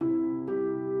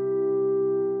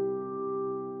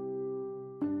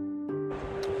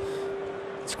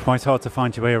quite hard to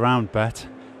find your way around, Bet.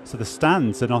 So the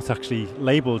stands are not actually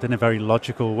labelled in a very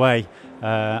logical way.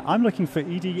 I'm looking for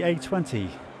EDA20.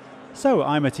 So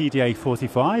I'm at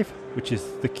EDA45, which is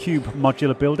the Cube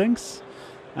Modular Buildings.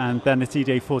 And then it's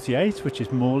EDA48, which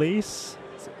is Morley's.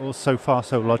 It's all so far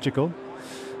so logical.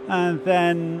 And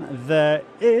then there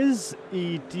is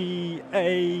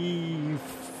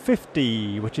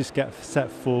EDA50, which is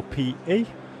set for PE.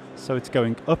 So it's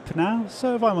going up now.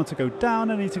 So if I want to go down,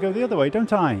 I need to go the other way,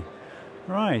 don't I?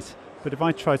 Right. But if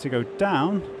I try to go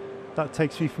down, that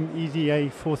takes me from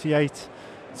EDA48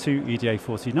 to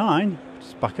EDA49, which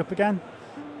is back up again,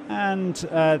 and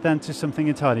then to something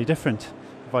entirely different.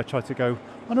 If I try to go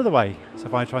another way, so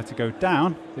if I try to go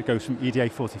down, it goes from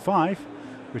EDA45,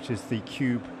 which is the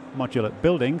Cube Modular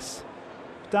Buildings,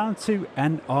 down to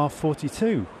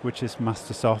NR42, which is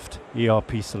Mastersoft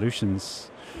ERP Solutions.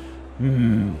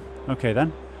 Okay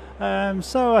then.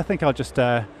 So I think I'll just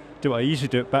do what I usually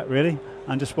do at Bet, really,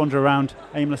 and just wander around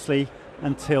aimlessly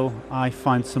until I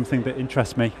find something that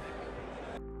interests me.